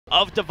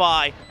of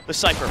Divide, the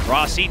Cypher.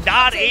 Rossi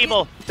not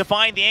able to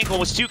find the angle,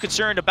 was too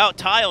concerned about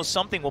tiles.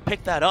 Something will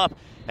pick that up.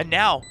 And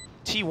now,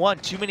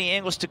 T1, too many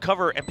angles to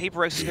cover, and Paper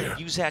Rex is going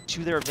to use that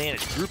to their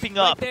advantage. Grouping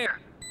up. Right there.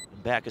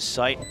 Back of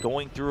sight,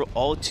 going through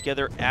all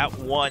together at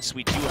once.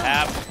 We do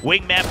have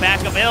Wingman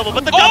back available,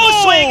 but the double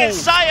swing, and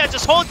Saya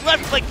just holds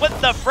left click with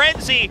the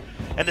frenzy.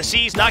 And the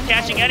C's not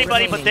catching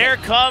anybody, but there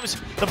comes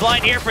the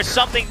blind here for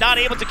Something, not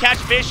able to catch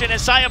Vision, and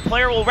Saya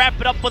player will wrap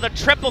it up with a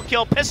triple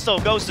kill. Pistol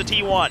goes to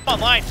T1.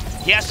 Online,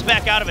 he has to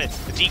back out of it.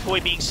 The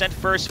decoy being sent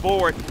first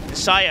forward.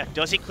 Saya,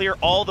 does he clear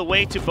all the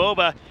way to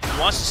Boba? He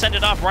wants to send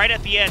it off right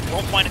at the end.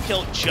 Won't find a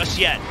kill just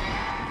yet.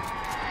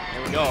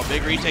 There we go, a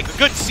big retake. A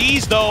good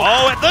seize though.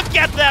 Oh, and look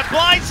at that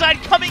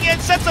blindside coming in,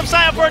 sets up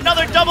Saya for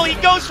another double. He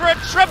goes for a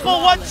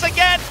triple once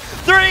again.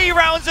 3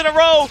 rounds in a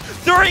row,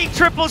 3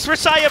 triples for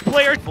Saya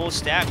player. Full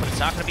stack, but it's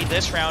not going to be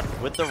this round.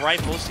 With the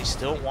rifles, they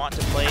still want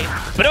to play.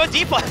 But with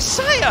default,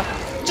 Saya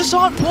just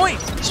on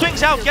point.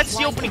 Swings out, gets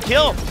the opening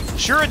kill.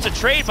 Sure, it's a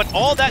trade, but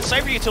all that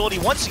Cypher utility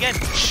once again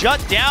shut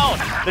down.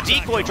 The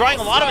decoy drawing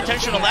a lot of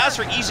attention, allows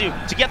for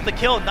Izu to get the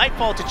kill.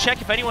 Nightfall to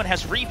check if anyone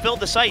has refilled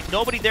the site.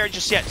 Nobody there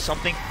just yet.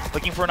 Something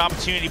looking for an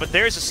opportunity, but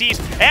there's the seize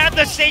and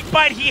the snake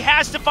bite. He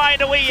has to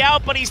find a way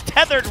out, but he's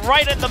tethered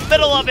right in the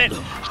middle of it.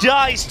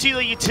 Dies to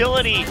the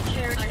utility,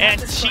 and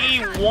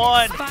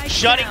T1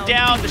 shutting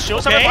down the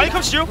show. Finally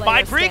comes through.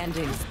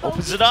 Mindfreak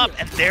opens it up,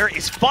 and there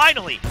is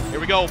finally.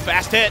 Here we go,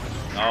 fast hit.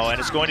 Oh, and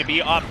it's going to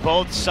be on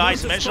both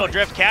sides. Dimensional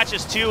Drift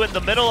catches 2 in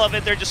the middle of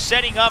it. They're just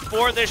setting up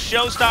for this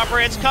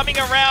showstopper. It's coming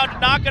around,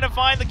 not going to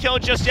find the kill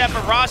just yet,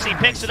 but Rossi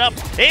picks it up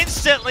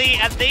instantly,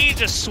 and they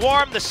just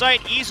swarm the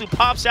site. Izu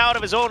pops out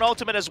of his own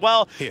ultimate as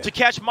well to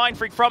catch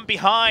Mindfreak from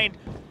behind.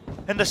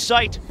 And the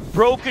site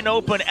broken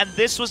open, and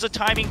this was the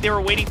timing they were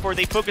waiting for.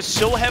 They focused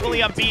so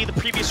heavily on B the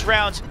previous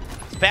rounds.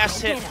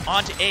 Fast hit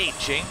onto A.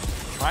 Jing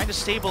trying to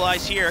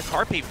stabilize here.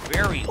 Carpe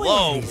very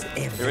low.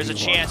 There is a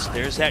chance.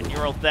 There's that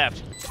neural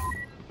theft.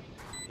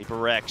 Paper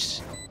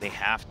Rex, they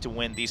have to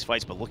win these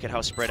fights, but look at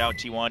how spread out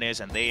T1 is,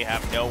 and they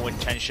have no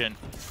intention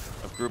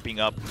of grouping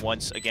up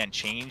once again,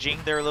 changing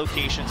their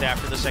locations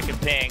after the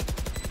second ping.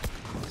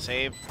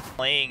 Save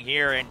playing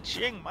here, and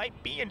Jing might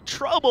be in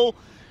trouble.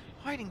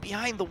 Hiding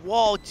behind the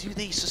wall. Do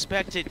they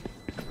suspect it?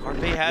 Carpe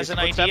has an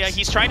idea.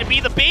 He's trying to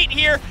be the bait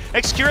here.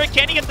 Excura,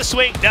 can he get the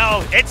swing?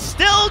 No, it's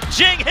still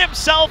Jing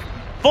himself.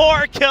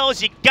 4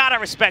 kills. You gotta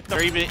respect them.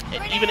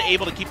 They're even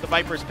able to keep the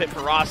Viper's Pit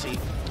for Rossi.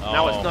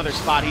 Now it's another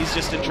spot. He's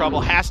just in trouble.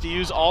 Has to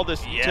use all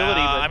this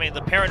utility. I mean,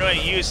 the paranoia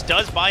use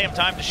does buy him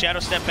time to shadow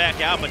step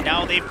back out, but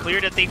now they've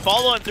cleared it. They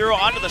follow him through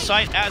onto the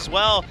site as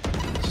well.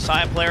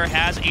 Saya player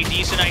has a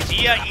decent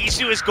idea.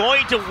 Izu is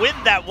going to win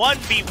that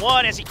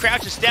 1v1 as he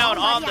crouches down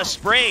on the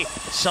spray.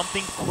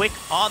 Something quick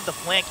on the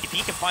flank. If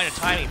he can find a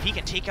timing, if he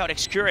can take out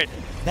Excurrent,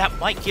 that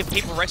might give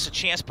Paper Rex a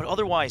chance, but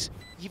otherwise,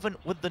 even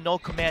with the null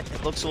command,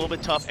 it looks a little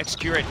bit tough.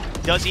 Excurrent,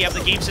 does he have the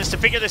game sense to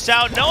figure this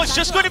out? No, it's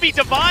just going to be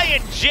Divide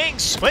and Jing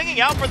swinging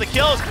out for the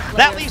kills.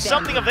 That leaves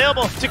Something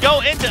available to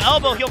go into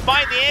elbow. He'll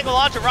find the angle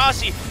onto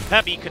Rossi.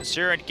 That be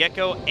concerned.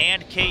 Gecko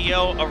and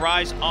KO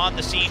arrives on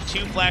the scene.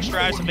 2 flash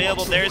drives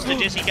available. There's the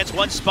Dizzy, gets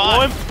 1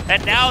 spot.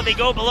 And now they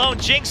go below.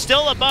 Jing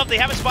still above. They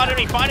haven't spotted him.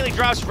 He finally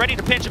drops, ready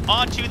to pinch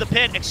onto the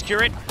pit.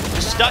 Excurrent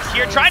stuck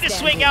here, trying to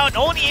swing out,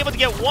 only able to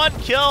get 1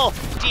 kill.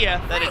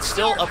 Idea that it's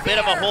still a bit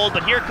of a hold,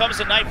 but here comes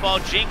the Nightfall.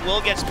 Jing will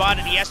get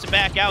spotted. He has to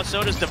back out.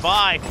 So does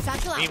Divide.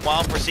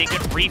 Meanwhile,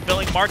 Forsaken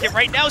refilling market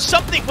right now.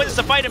 Something wins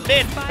the fight in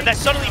mid, and that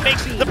suddenly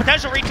makes the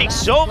potential retake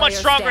so much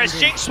stronger as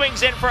Jing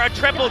swings in for a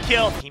triple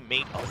kill.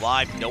 Teammate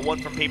alive. No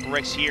one from Paper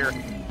Rex here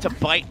to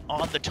bite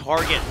on the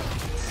target.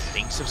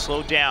 Things have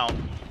slowed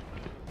down.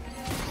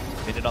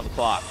 Minute on the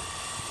clock.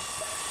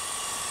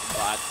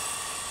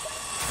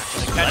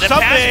 Let it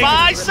pass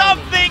by.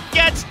 Something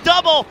gets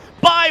double.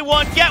 Buy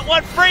 1, get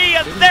 1 free,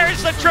 and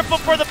there's the triple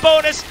for the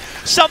bonus.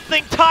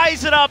 Something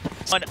ties it up.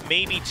 1,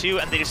 maybe 2,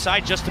 and they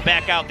decide just to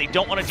back out. They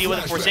don't want to deal with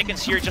it.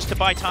 Forsaken's here just to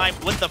buy time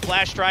with the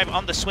flash drive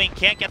on the swing.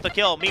 Can't get the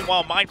kill.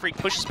 Meanwhile, Mindfreak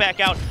pushes back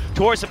out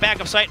towards the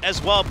backup site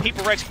as well.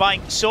 Paper Rex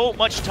buying so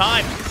much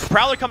time.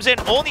 Prowler comes in,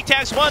 only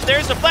tags 1.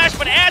 There's the flash,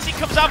 but as he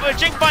comes off of it,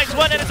 Jing finds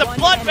 1, and it's a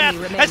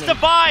bloodbath as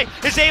Divide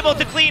is able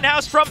to clean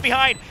house from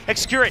behind.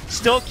 Excurrent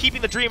still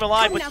keeping the dream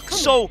alive with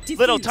so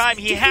little time.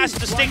 He has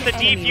to stick the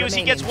defuse.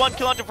 He gets 1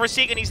 kill onto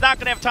Forsaken. He's not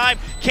going to have time.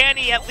 Can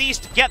he at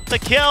least get the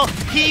kill?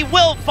 He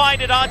will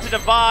find it onto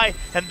Divide,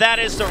 and that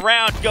is the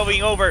round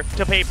going over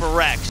to Paper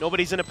Rex.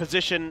 Nobody's in a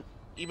position,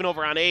 even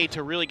over on A,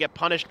 to really get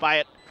punished by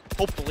it,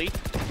 hopefully.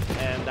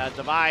 And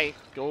Divide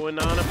going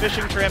on a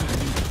fishing trip.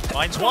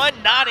 Finds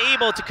 1, not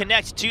able to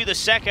connect to the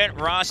second.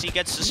 Rossi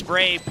gets the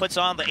spray, puts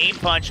on the aim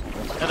punch,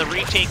 and the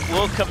retake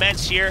will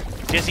commence here.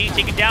 Dizzy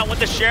taken down with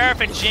the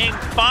Sheriff, and Jing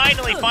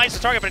finally finds the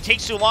target, but it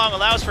takes too long,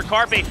 allows for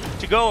Carpe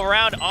to go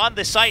around on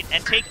the site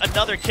and take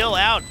another kill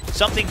out.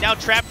 Something now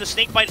trapped the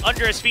snakebite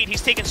under his feet.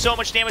 He's taken so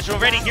much damage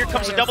already. Here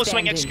comes the double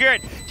swing.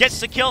 Excurrent gets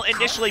the kill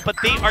initially, but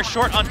they are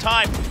short on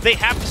time. They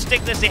have to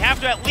stick this. They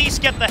have to at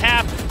least get the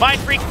half.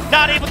 Mindfreak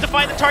not able to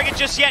find the target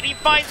just yet. He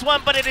finds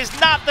 1, but it is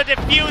not the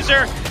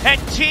diffuser,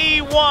 and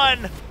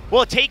T1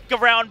 will take a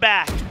round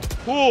back.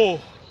 Ooh,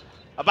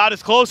 about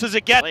as close as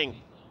it gets.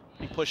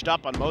 He pushed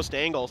up on most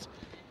angles.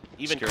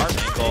 Even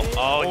angle.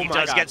 Oh, he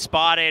does get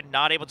spotted.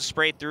 Not able to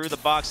spray through the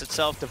box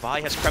itself.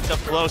 Devi has crept up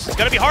close. It's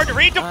going to be hard to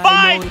read.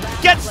 Devi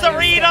gets the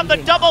read on the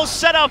double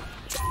setup.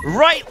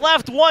 Right,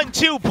 left,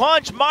 1-2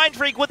 punch.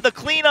 Mindfreak with the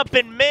cleanup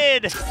in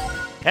mid.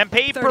 And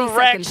Paper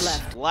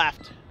Rex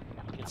left.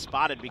 Gets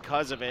spotted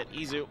because of it.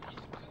 Izu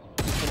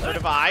for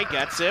Devi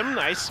gets him.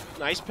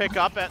 Nice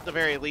pickup at the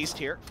very least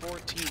here for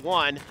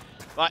T1.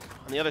 But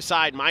on the other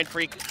side,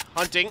 Mindfreak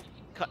hunting.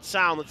 Cut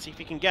sound. Let's see if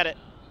he can get it.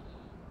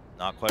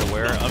 Not quite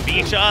aware of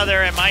each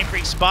other, and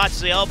Mindfreak spots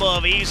the elbow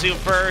of Izu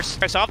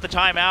first. Off the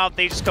timeout,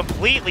 they just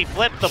completely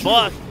flip the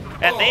book,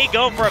 and they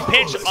go for a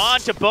pinch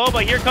onto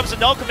Boba. Here comes the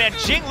Null Command.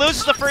 Jing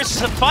loses the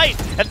first fight,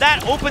 and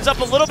that opens up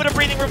a little bit of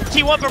breathing room for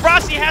T1, but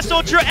Rossi has to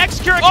ultra.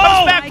 Xcure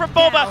comes back from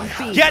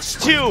Boba, gets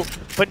 2,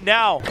 but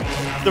now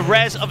the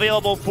res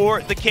available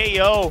for the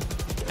KO,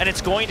 and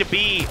it's going to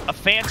be a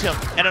Phantom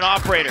and an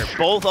Operator.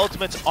 Both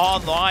ultimates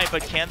online,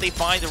 but can they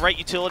find the right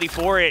utility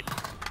for it?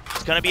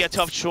 It's going to be a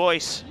tough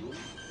choice.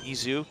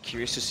 Izu,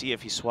 curious to see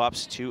if he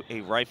swaps to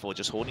a rifle,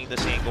 just holding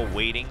this angle,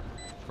 waiting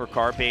for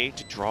Carpe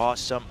to draw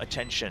some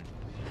attention.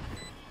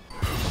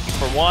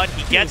 For one,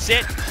 he gets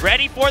it,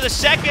 ready for the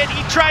second,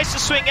 he tries to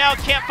swing out,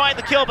 can't find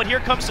the kill, but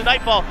here comes the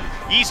Nightfall.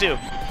 Izu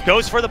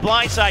goes for the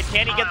blind side,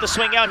 can he get the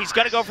swing out? He's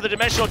gonna go for the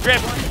Dimensional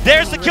Drift.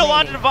 There's the kill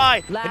onto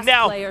Devi, and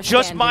now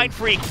just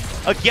Mindfreak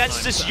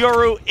against this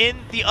Yoru in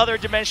the other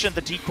dimension.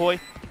 The decoy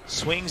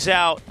swings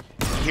out,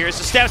 here's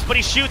the steps, but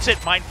he shoots it.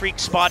 Mindfreak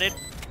spotted,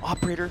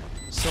 Operator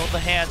still in the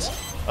hands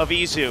of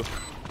Izu.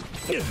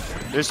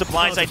 There's the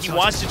blindside. He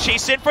wants to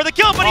chase in for the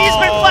kill, but he's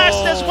been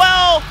flashed as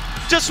well.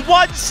 Just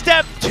one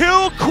step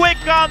too quick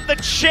on the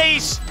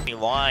chase.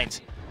 Lines.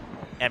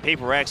 And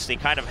Paper Rex, they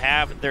kind of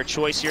have their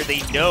choice here.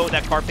 They know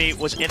that Carpe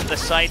was in the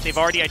site. They've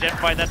already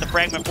identified that. The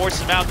fragment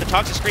forces him out. The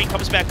toxic screen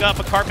comes back up,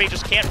 but Carpe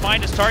just can't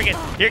find his target.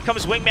 Here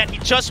comes Wingman. He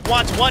just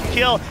wants one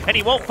kill, and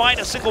he won't find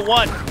a single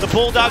one. The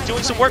Bulldog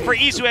doing some work for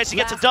Izu as he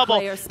gets a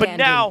double, but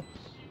now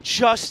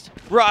just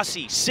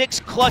Rossi, 6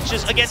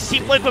 clutches against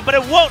Team Liquid, but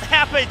it won't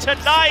happen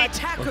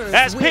tonight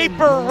as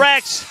Paper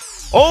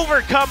Rex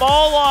overcome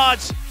all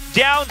odds,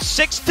 down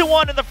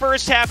 6-1 in the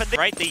first half. And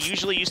they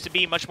usually used to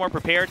be much more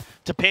prepared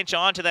to pinch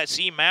onto that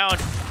C mound,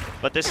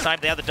 but this time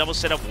they have the double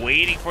setup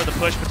waiting for the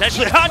push,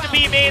 potentially on to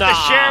be made. The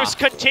Sheriffs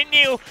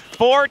continue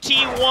for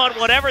T1,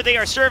 whatever they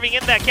are serving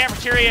in that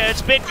cafeteria.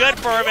 It's been good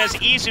for him as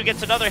Izu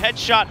gets another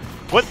headshot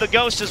with the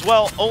Ghost as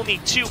well. Only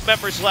 2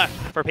 members left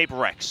for Paper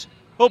Rex.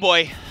 Oh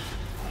boy.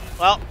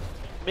 Well,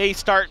 may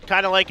start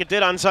kind of like it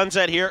did on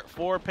Sunset here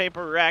for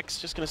Paper Rex.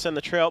 Just going to send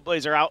the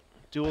Trailblazer out,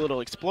 do a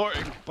little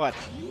exploring, but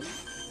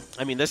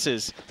I mean, this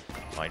is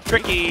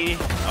tricky.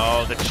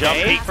 Oh, the jump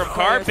peek from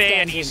Carpe,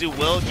 and Izu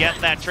will get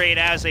that trade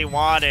as they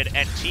wanted.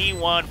 And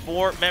T1,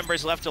 4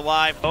 members left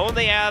alive. Oh,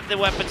 they have the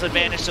weapons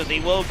advantage, so they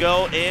will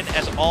go in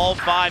as all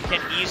 5. Can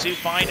Izu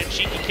find a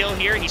cheeky kill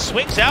here? He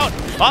swings out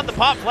on the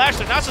pop flash.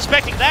 They're not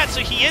suspecting that,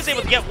 so he is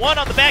able to get 1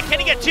 on the back. Can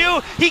he get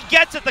 2? He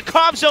gets it. The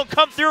comms don't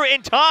come through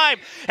in time,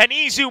 and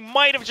Izu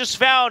might have just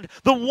found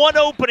the one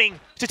opening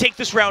to take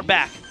this round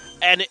back.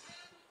 And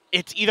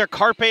it's either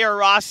Carpe or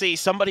Rossi,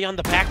 somebody on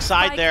the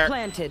backside there.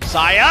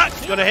 Saya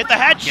gonna hit the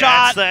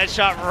headshot. Gets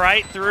the headshot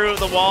right through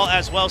the wall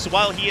as well. So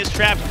while he is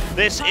trapped,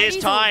 this is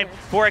time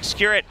for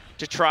Xcure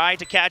to try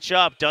to catch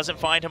up. Doesn't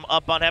find him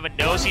up on Heaven.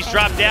 Knows he's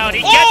dropped down.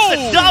 He gets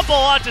the double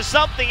onto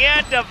something,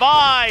 and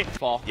Devi.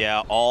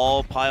 Yeah,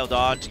 all piled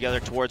on together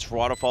towards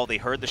Waterfall. They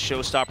heard the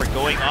Showstopper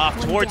going off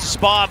towards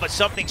Spawn, but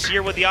something's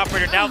here with the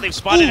Operator. Now they've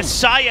spotted a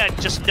Saya,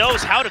 just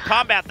knows how to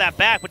combat that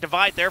back, but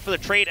Devi there for the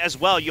trade as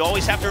well. You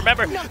always have to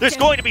remember, there's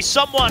going to be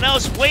someone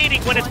else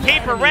waiting when it's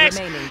Paper Rex.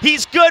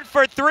 He's good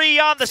for 3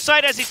 on the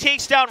site as he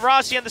takes down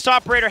Rossi, and this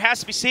Operator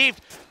has to be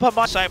saved, but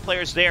my side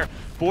player's there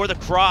for the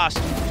cross.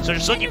 So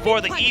just looking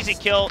for the easy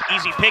kill,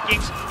 easy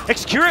pickings.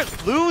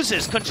 Xcure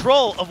loses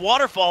control of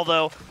Waterfall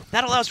though.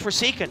 That allows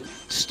Forsaken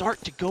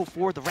start to go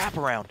for the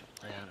wraparound.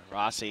 Man,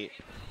 Rossi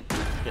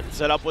getting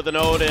set up with an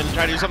Odin,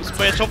 trying to do something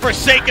special.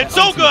 Forsaken,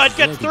 so good,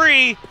 gets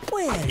 3.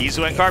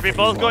 Izu and Carpe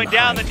both going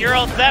down. The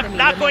Neural Theft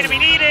not going to be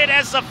needed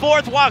as the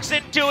 4th walks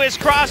into his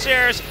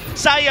crosshairs.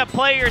 Saya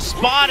player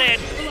spotted.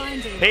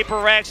 Paper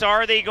Rex,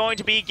 are they going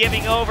to be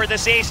giving over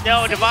this ace?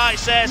 No, Devi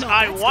says,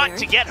 I want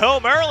to get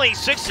home early.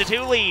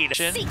 6-2 lead.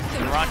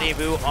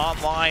 Rendezvous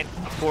online.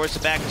 Of course, the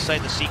back of the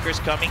site, the Seeker's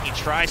coming. He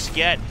tries to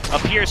get a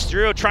Pierce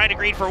through, trying to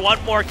green for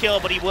 1 more kill,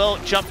 but he will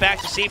jump back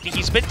to safety.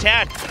 He's been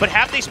tagged, but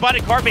have they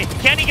spotted Carpe?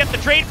 Can he get the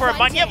trade for him?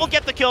 Magnet will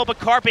get the kill, but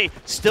Carpe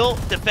still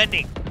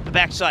defending the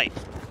back site.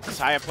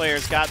 Saya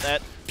player's got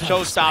that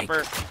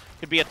Showstopper.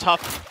 Could be a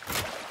tough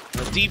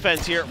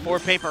defense here for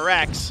Paper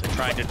Rex.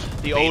 Trying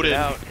to the Odin.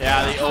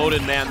 Yeah, the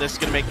Odin, man. This is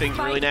going to make things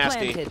really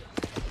nasty.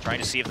 Trying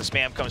to see if the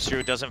spam comes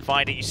through. Doesn't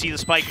find it. You see the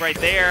spike right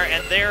there,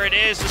 and there it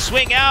is. The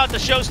swing out. The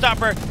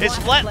Showstopper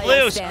is let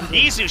loose.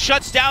 Izu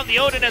shuts down the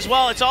Odin as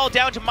well. It's all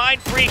down to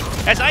Mindfreak.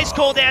 As ice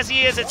cold as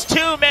he is, it's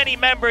too many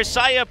members.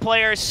 Saya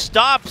player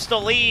stops the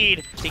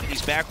lead. Taking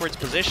these backwards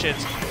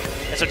positions.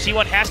 And so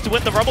T1 has to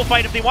win the Rumble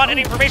fight if they want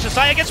any information.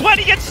 Saya gets one,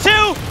 he gets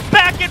two!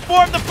 Back and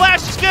forth, the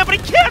flash is good, but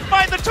he can't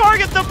find the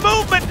target. The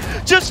movement,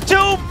 just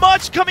too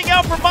much coming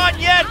out from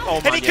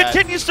Monyet. And he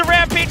continues to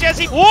rampage as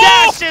he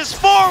dashes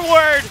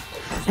forward.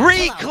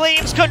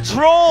 Reclaims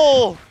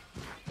control.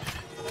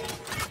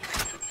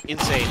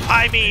 Insane.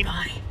 I mean,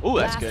 ooh,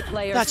 that's good.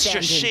 That's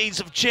just shades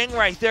of Jing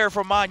right there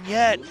for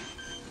Monyet.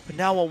 But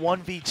now a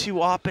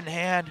 1v2 op in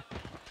hand.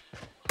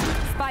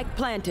 Spike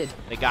planted.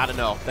 They gotta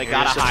know. They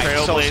gotta hide.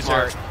 Trailblazer. So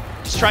smart.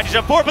 He's trying to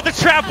jump forward, but the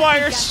trap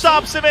wire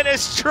stops him in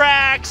his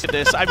tracks.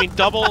 This, I mean,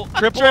 triple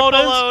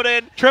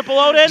Odin. Triple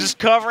Odin. Just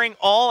covering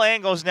all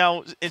angles.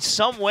 Now, in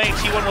some way,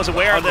 T1 was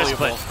aware of this,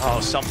 but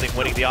something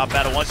winning the op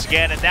battle once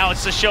again. And now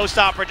it's the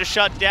showstopper to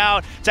shut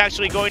down. It's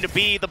actually going to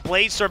be the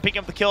Bladestorm picking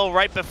up the kill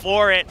right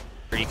before it.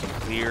 He can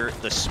clear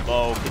the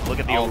smoke. Look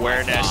at the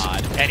awareness.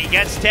 And he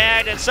gets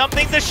tagged, and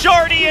something the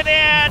shorty in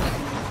hand.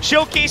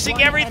 Showcasing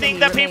everything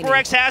that Paper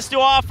Rex has to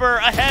offer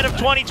ahead of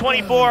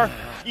 2024.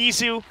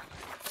 Izu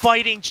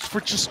fighting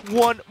for just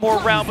one more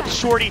round, but the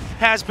shorty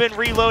has been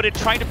reloaded,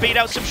 trying to bait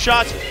out some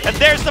shots. And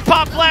there's the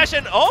pop flash,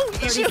 and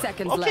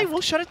Izu, okay,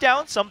 we'll shut it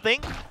down.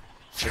 Something.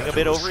 Being a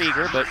bit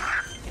overeager, but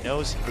he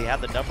knows they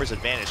have the numbers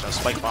advantage. Now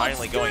Spike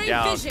finally going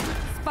down.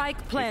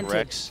 Spike planted. Paper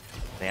Rex,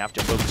 they have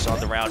to focus on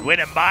the round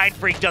win, and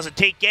Mindfreak doesn't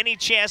take any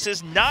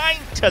chances.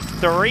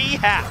 9-3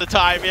 half the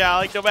time, yeah,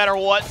 like no matter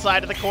what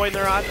side of the coin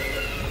they're on.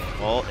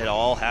 Well, it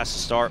all has to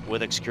start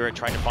with Xcuriate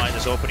trying to find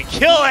this opening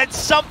kill, and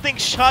something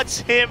shuts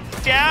him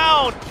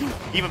down.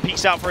 Even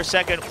peeks out for a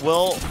second,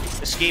 will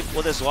escape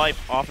with his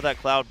life off of that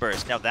cloud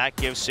burst. Now that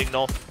gives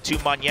signal to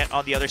Monyet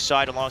on the other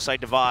side alongside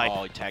Divide.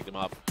 Oh, he tagged him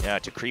up. Yeah,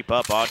 to creep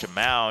up onto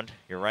Mound.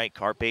 You're right,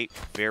 Carpate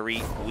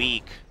very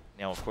weak.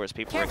 Now, of course,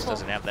 Paper Rex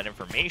doesn't have that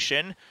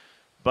information,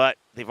 but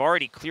they've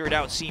already cleared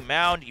out C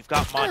Mound. You've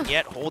got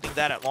Monyet holding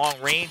that at long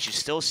range. You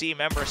still see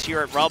members here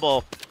at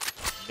Rubble.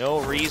 No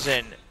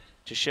reason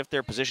to shift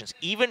their positions,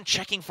 even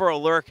checking for a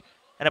lurk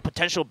and a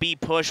potential B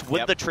push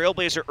with the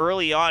Trailblazer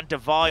early on.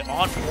 Divide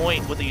on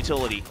point with the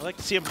utility. I'd like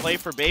to see him play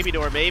for Baby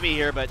Door maybe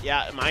here, but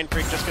yeah,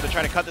 Mindfreak just going to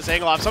try to cut this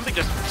angle off. Something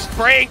just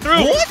spraying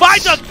through.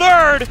 Finds a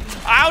third!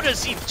 How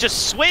does he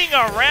just swing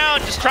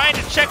around, just trying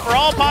to check for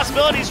all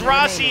possibilities?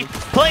 Rossi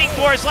playing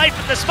for his life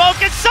in the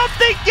smoke, and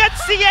something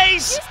gets the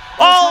ace!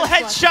 All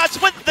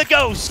headshots with the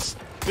Ghosts.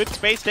 Good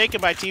space taken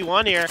by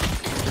T1 here.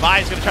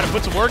 Divide is going to try to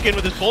put some work in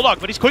with his Bulldog,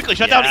 but he's quickly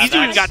shut down.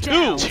 Izu even got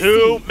two.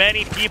 Too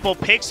many people.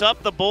 Picks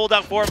up the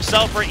Bulldog for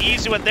himself for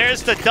Izu, and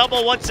there's the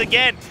double once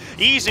again.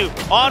 Izu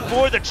on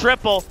for the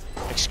triple.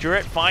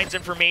 Xcuriate finds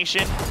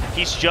information.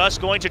 He's just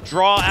going to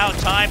draw out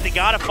time. They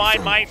got to find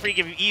Mindfreak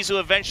if Izu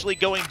eventually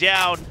going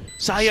down.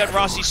 Saya and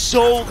Rossi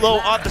so low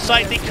on the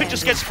side, they could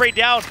just get sprayed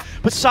down.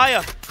 But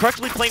Saya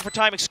correctly playing for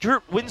time.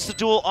 Xcuriate wins the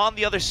duel on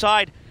the other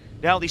side.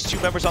 Now these two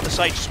members on the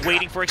site just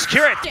waiting for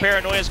Xcuriate.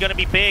 Paranoia is going to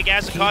be big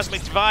as the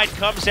Cosmic Divide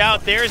comes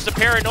out. There's the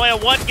Paranoia.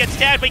 One gets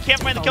tagged, but he can't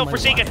find the kill.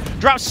 Forsaken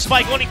drops the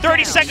spike, only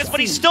 30 seconds,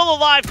 but he's still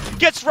alive.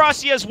 Gets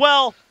Rossi as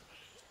well.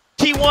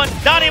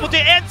 T1 not able to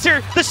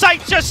enter the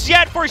site just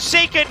yet.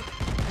 Forsaken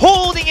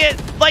holding it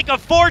like a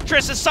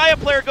fortress. The Saya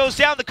player goes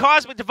down. The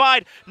Cosmic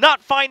Divide not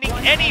finding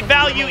any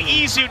value.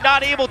 Izu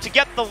not able to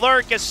get the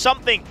lurk as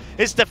something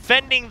is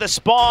defending the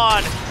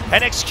spawn.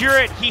 And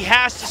Xcuriate, he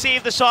has to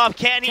save this off.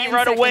 Can he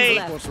run away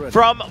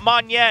from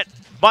Monyet?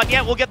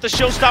 Monyet will get the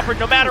showstopper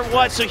no matter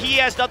what, so he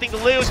has nothing to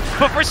lose.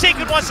 But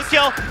Forsaken wants to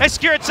kill.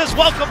 Xcuriate says,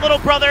 welcome, little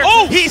brother.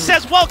 He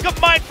says, welcome,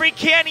 Mindfreak.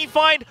 Can he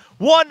find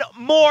one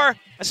more?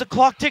 As the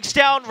clock ticks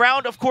down,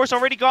 round, of course,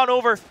 already gone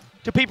over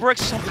to Paper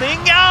Rex. Something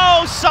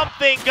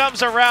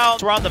comes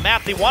around the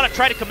map. They want to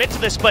try to commit to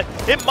this, but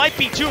it might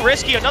be too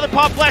risky. Another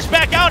pop flash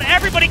back out.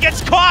 Everybody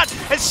gets caught,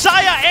 and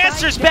Saya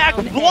answers back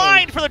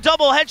blind for the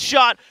double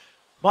headshot.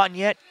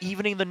 Monyet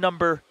evening the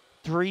number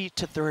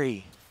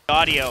 3-3.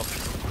 Audio.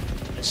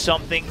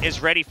 Something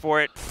is ready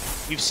for it.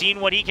 We've seen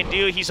what he can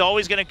do. He's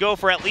always going to go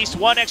for at least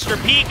one extra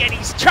peek, and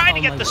he's trying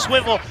to get the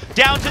swivel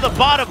down to the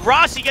bottom.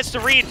 Rossi gets the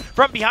read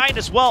from behind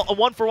as well. A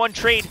 1-for-1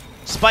 trade.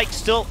 Spike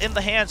still in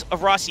the hands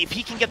of Rossi. If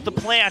he can get the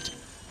plant,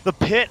 the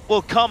pit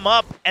will come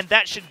up, and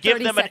that should give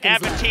them an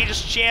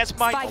advantageous chance.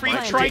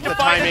 Mindfreak trying to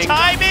find the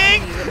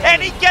timing,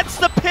 and he gets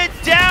the pit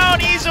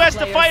down. Izu has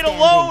to fight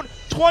alone.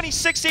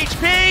 26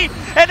 HP,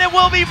 and it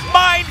will be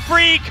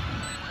Mindfreak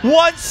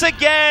once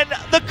again,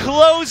 the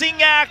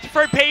closing act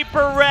for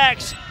Paper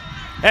Rex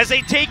as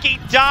they take a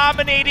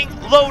dominating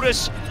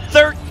Lotus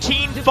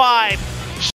 13-5.